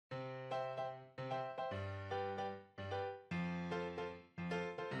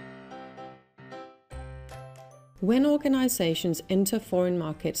When organizations enter foreign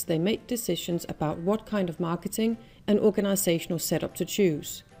markets, they make decisions about what kind of marketing and organizational setup to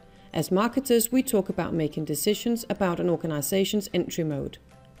choose. As marketers, we talk about making decisions about an organization's entry mode.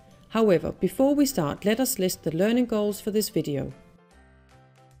 However, before we start, let us list the learning goals for this video.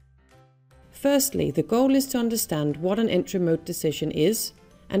 Firstly, the goal is to understand what an entry mode decision is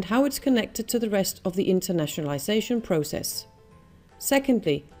and how it's connected to the rest of the internationalization process.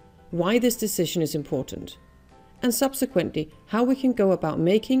 Secondly, why this decision is important. And subsequently, how we can go about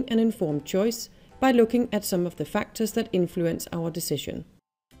making an informed choice by looking at some of the factors that influence our decision.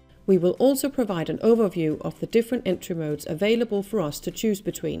 We will also provide an overview of the different entry modes available for us to choose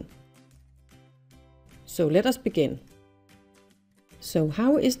between. So let us begin. So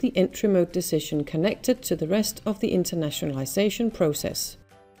how is the entry mode decision connected to the rest of the internationalization process?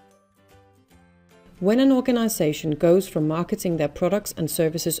 When an organization goes from marketing their products and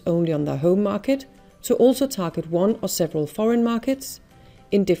services only on their home market to also target one or several foreign markets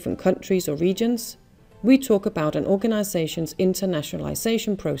in different countries or regions, we talk about an organization's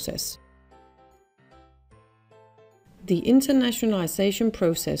internationalization process. The internationalization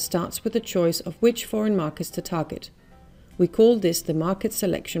process starts with the choice of which foreign markets to target. We call this the market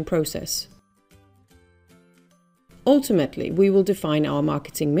selection process. Ultimately, we will define our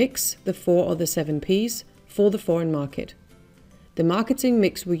marketing mix, the 4 or the 7 Ps, for the foreign market. The marketing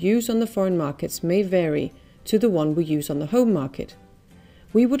mix we use on the foreign markets may vary to the one we use on the home market.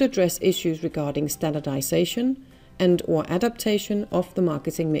 We would address issues regarding standardization and/or adaptation of the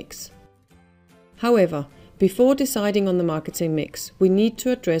marketing mix. However, before deciding on the marketing mix, we need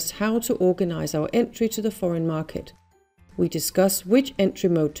to address how to organize our entry to the foreign market. We discuss which entry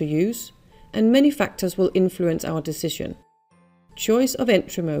mode to use, and many factors will influence our decision. Choice of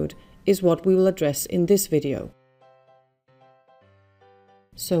entry mode is what we will address in this video.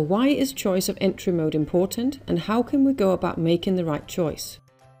 So why is choice of entry mode important, and how can we go about making the right choice?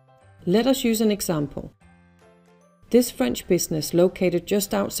 Let us use an example. This French business, located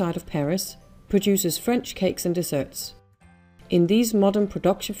just outside of Paris, produces French cakes and desserts. In these modern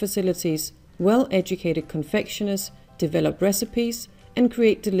production facilities, well-educated confectioners develop recipes and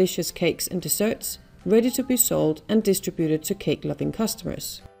create delicious cakes and desserts ready to be sold and distributed to cake-loving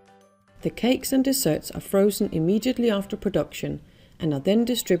customers. The cakes and desserts are frozen immediately after production and are then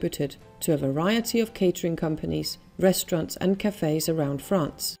distributed to a variety of catering companies, restaurants and cafes around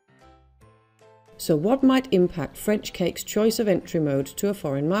France. So what might impact French Cake's choice of entry mode to a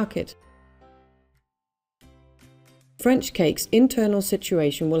foreign market? French Cake's internal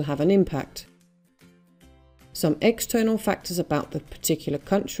situation will have an impact. Some external factors about the particular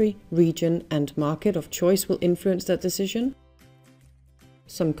country, region and market of choice will influence that decision.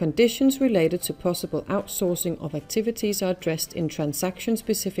 Some conditions related to possible outsourcing of activities are addressed in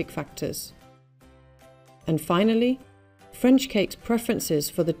transaction-specific factors. And finally, French Cake's preferences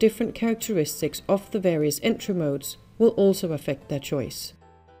for the different characteristics of the various entry modes will also affect their choice.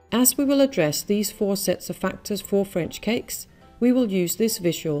 As we will address these 4 sets of factors for French Cakes, we will use this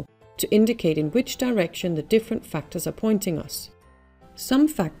visual to indicate in which direction the different factors are pointing us. Some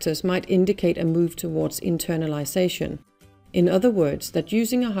factors might indicate a move towards internalization. In other words, that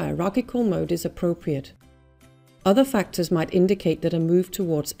using a hierarchical mode is appropriate. Other factors might indicate that a move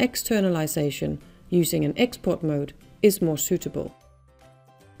towards externalization, using an export mode, is more suitable.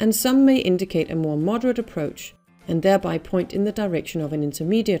 And some may indicate a more moderate approach, and thereby point in the direction of an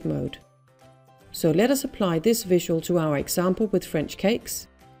intermediate mode. So let us apply this visual to our example with French Cakes,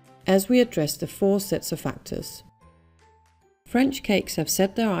 as we address the 4 sets of factors. French Cakes have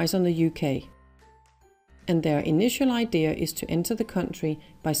set their eyes on the UK. And their initial idea is to enter the country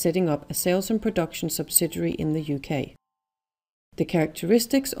by setting up a sales and production subsidiary in the UK. The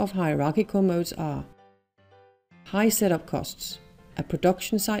characteristics of hierarchical modes are: high setup costs. A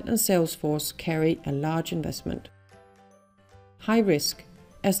production site and sales force carry a large investment. High risk,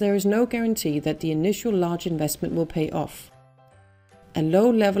 as there is no guarantee that the initial large investment will pay off. A low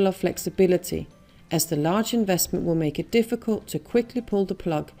level of flexibility, as the large investment will make it difficult to quickly pull the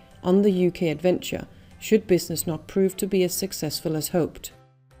plug on the UK adventure should business not prove to be as successful as hoped.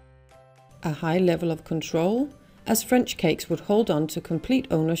 A high level of control, as French Cakes would hold on to complete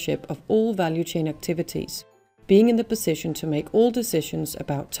ownership of all value chain activities, being in the position to make all decisions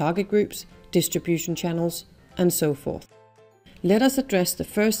about target groups, distribution channels, and so forth. Let us address the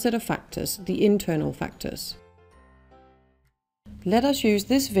first set of factors, the internal factors. Let us use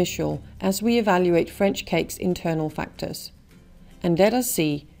this visual as we evaluate French Cake's internal factors, and let us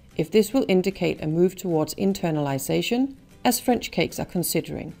see if this will indicate a move towards internalization, as French Cakes are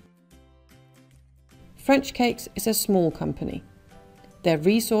considering. French Cakes is a small company. Their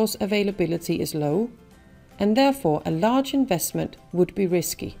resource availability is low, and therefore a large investment would be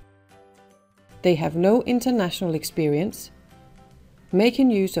risky. They have no international experience.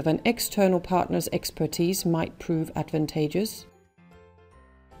 Making use of an external partner's expertise might prove advantageous.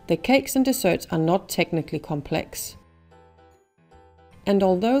 The cakes and desserts are not technically complex. And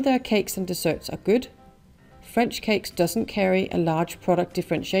although their cakes and desserts are good, French Cakes doesn't carry a large product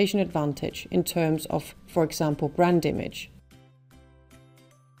differentiation advantage in terms of, for example, brand image.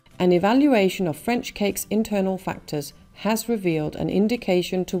 An evaluation of French Cakes' internal factors has revealed an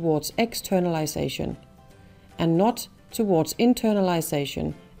indication towards externalisation, and not towards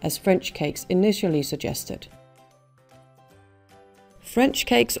internalisation as French Cakes initially suggested. French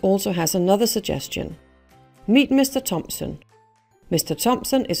Cakes also has another suggestion. Meet Mr. Thompson. Mr.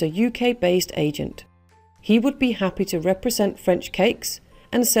 Thompson is a UK-based agent. He would be happy to represent French Cakes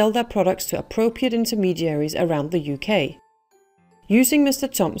and sell their products to appropriate intermediaries around the UK. Using Mr.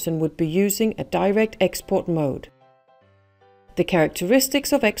 Thompson would be using a direct export mode. The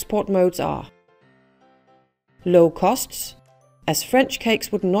characteristics of export modes are low costs, as French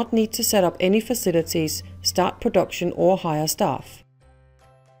Cakes would not need to set up any facilities, start production or hire staff.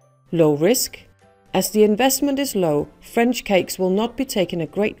 Low risk, as the investment is low, French Cakes will not be taking a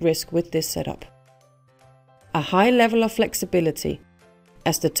great risk with this setup. A high level of flexibility,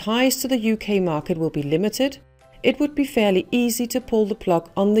 as the ties to the UK market will be limited, it would be fairly easy to pull the plug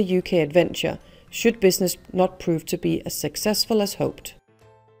on the UK adventure should business not prove to be as successful as hoped.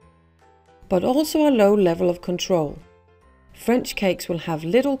 But also a low level of control. French Cakes will have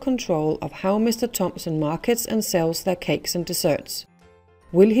little control of how Mr. Thompson markets and sells their cakes and desserts.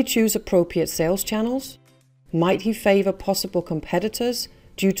 Will he choose appropriate sales channels? Might he favour possible competitors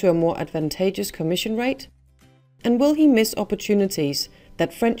due to a more advantageous commission rate? And will he miss opportunities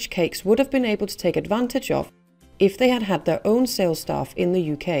that French Cakes would have been able to take advantage of if they had had their own sales staff in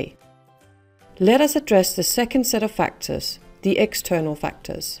the UK? Let us address the second set of factors, the external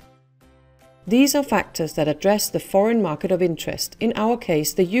factors. These are factors that address the foreign market of interest, in our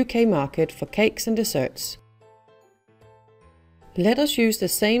case the UK market for cakes and desserts. Let us use the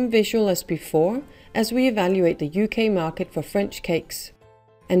same visual as before as we evaluate the UK market for French Cakes,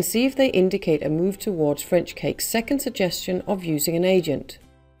 and see if they indicate a move towards French Cakes' second suggestion of using an agent.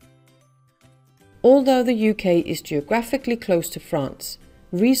 Although the UK is geographically close to France,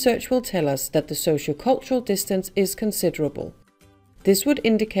 research will tell us that the socio-cultural distance is considerable. This would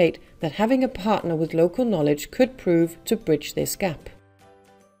indicate that having a partner with local knowledge could prove to bridge this gap.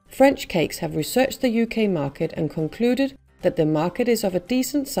 French Cakes have researched the UK market and concluded that the market is of a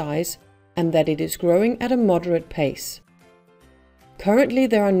decent size and that it is growing at a moderate pace. Currently,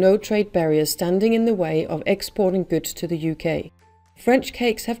 there are no trade barriers standing in the way of exporting goods to the UK. French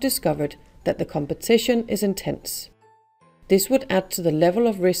Cakes have discovered that the competition is intense. This would add to the level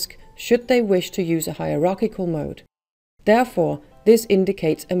of risk should they wish to use a hierarchical mode. Therefore, this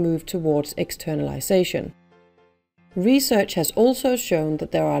indicates a move towards externalisation. Research has also shown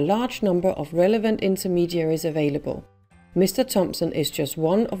that there are a large number of relevant intermediaries available. Mr. Thompson is just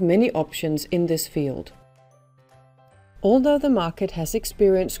one of many options in this field. Although the market has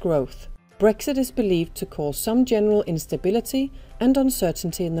experienced growth, Brexit is believed to cause some general instability and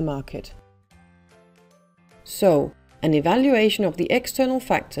uncertainty in the market. So, an evaluation of the external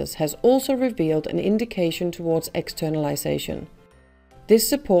factors has also revealed an indication towards externalisation. This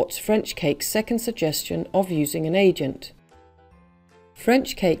supports French Cakes' second suggestion of using an agent.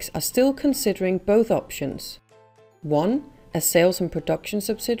 French Cakes are still considering both options. 1. A sales and production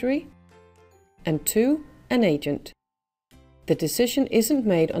subsidiary, and 2. An agent. The decision isn't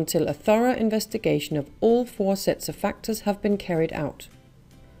made until a thorough investigation of all 4 sets of factors have been carried out.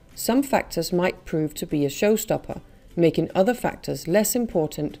 Some factors might prove to be a showstopper, making other factors less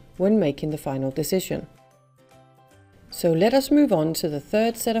important when making the final decision. So let us move on to the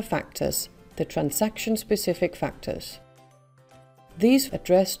third set of factors, the transaction-specific factors. These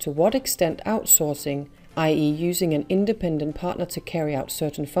address to what extent outsourcing, i.e. using an independent partner to carry out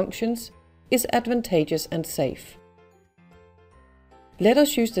certain functions, is advantageous and safe. Let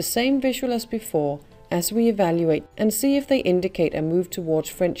us use the same visual as before as we evaluate and see if they indicate a move towards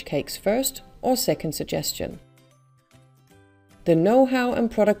French Cakes' first or second suggestion. The know-how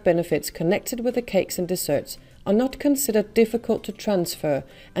and product benefits connected with the cakes and desserts are not considered difficult to transfer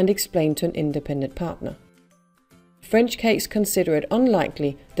and explain to an independent partner. French Cakes consider it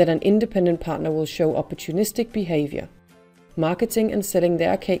unlikely that an independent partner will show opportunistic behavior. Marketing and selling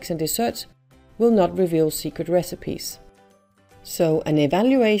their cakes and desserts will not reveal secret recipes. So, an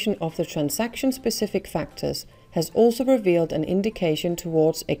evaluation of the transaction-specific factors has also revealed an indication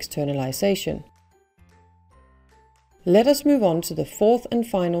towards externalisation. Let us move on to the fourth and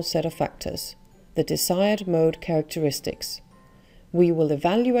final set of factors, the desired mode characteristics. We will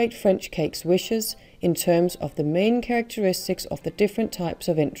evaluate French Cake's wishes in terms of the main characteristics of the different types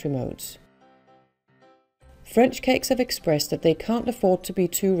of entry modes. French Cakes have expressed that they can't afford to be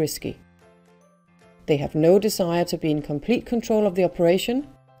too risky. They have no desire to be in complete control of the operation.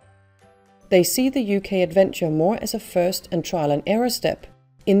 They see the UK adventure more as a first and trial and error step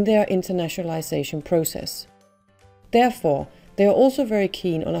in their internationalisation process. Therefore, they are also very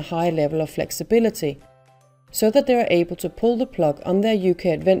keen on a high level of flexibility, so that they are able to pull the plug on their UK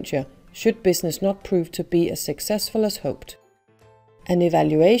adventure should business not prove to be as successful as hoped. An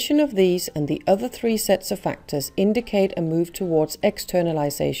evaluation of these and the other three sets of factors indicate a move towards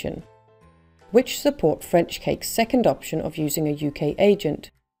externalisation, which support French Cake's second option of using a UK agent,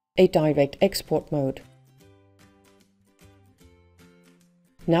 a direct export mode.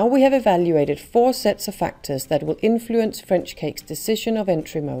 Now we have evaluated 4 sets of factors that will influence French Cake's decision of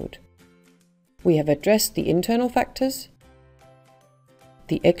entry mode. We have addressed the internal factors,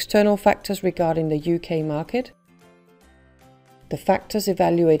 the external factors regarding the UK market, the factors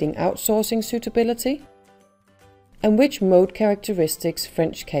evaluating outsourcing suitability, and which mode characteristics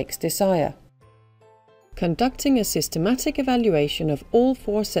French Cakes desire. Conducting a systematic evaluation of all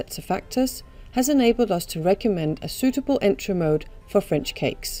 4 sets of factors has enabled us to recommend a suitable entry mode for French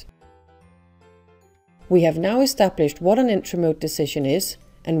Cakes. We have now established what an entry mode decision is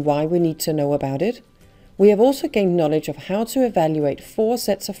and why we need to know about it. We have also gained knowledge of how to evaluate 4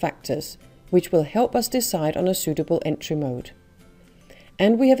 sets of factors, which will help us decide on a suitable entry mode.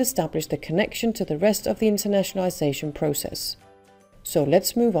 And we have established the connection to the rest of the internationalisation process. So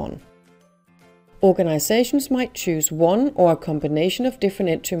let's move on. Organisations might choose one or a combination of different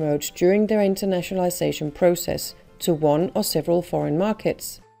entry modes during their internationalisation process to one or several foreign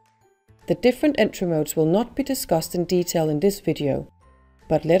markets. The different entry modes will not be discussed in detail in this video,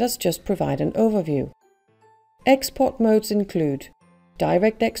 but let us just provide an overview. Export modes include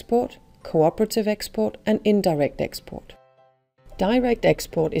direct export, cooperative export, and indirect export. Direct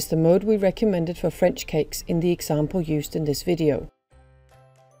export is the mode we recommended for French Cakes in the example used in this video.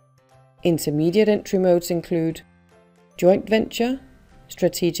 Intermediate entry modes include joint venture,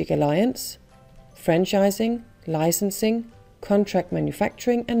 strategic alliance, franchising, licensing, contract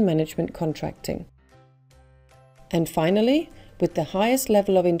manufacturing, and management contracting. And finally, with the highest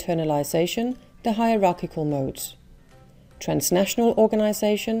level of internalisation, the hierarchical modes: transnational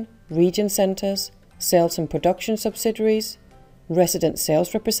organisation, region centres, sales and production subsidiaries, resident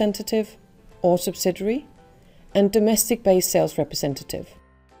sales representative or subsidiary, and domestic-based sales representative.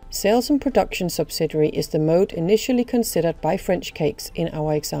 Sales and production subsidiary is the mode initially considered by French Cakes in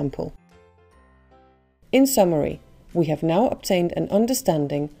our example. In summary, we have now obtained an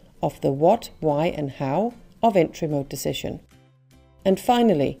understanding of the what, why, and how of entry mode decision. And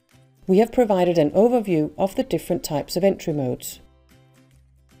finally, we have provided an overview of the different types of entry modes.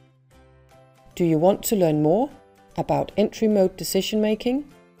 Do you want to learn more about entry mode decision making,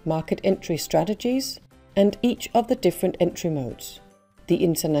 market entry strategies, and each of the different entry modes, the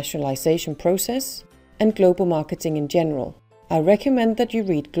internationalisation process, and global marketing in general? I recommend that you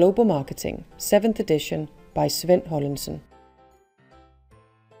read Global Marketing, 7th edition by Sven Hollensen.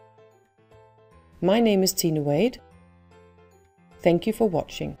 My name is Tina Wade. Thank you for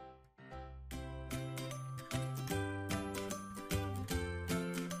watching.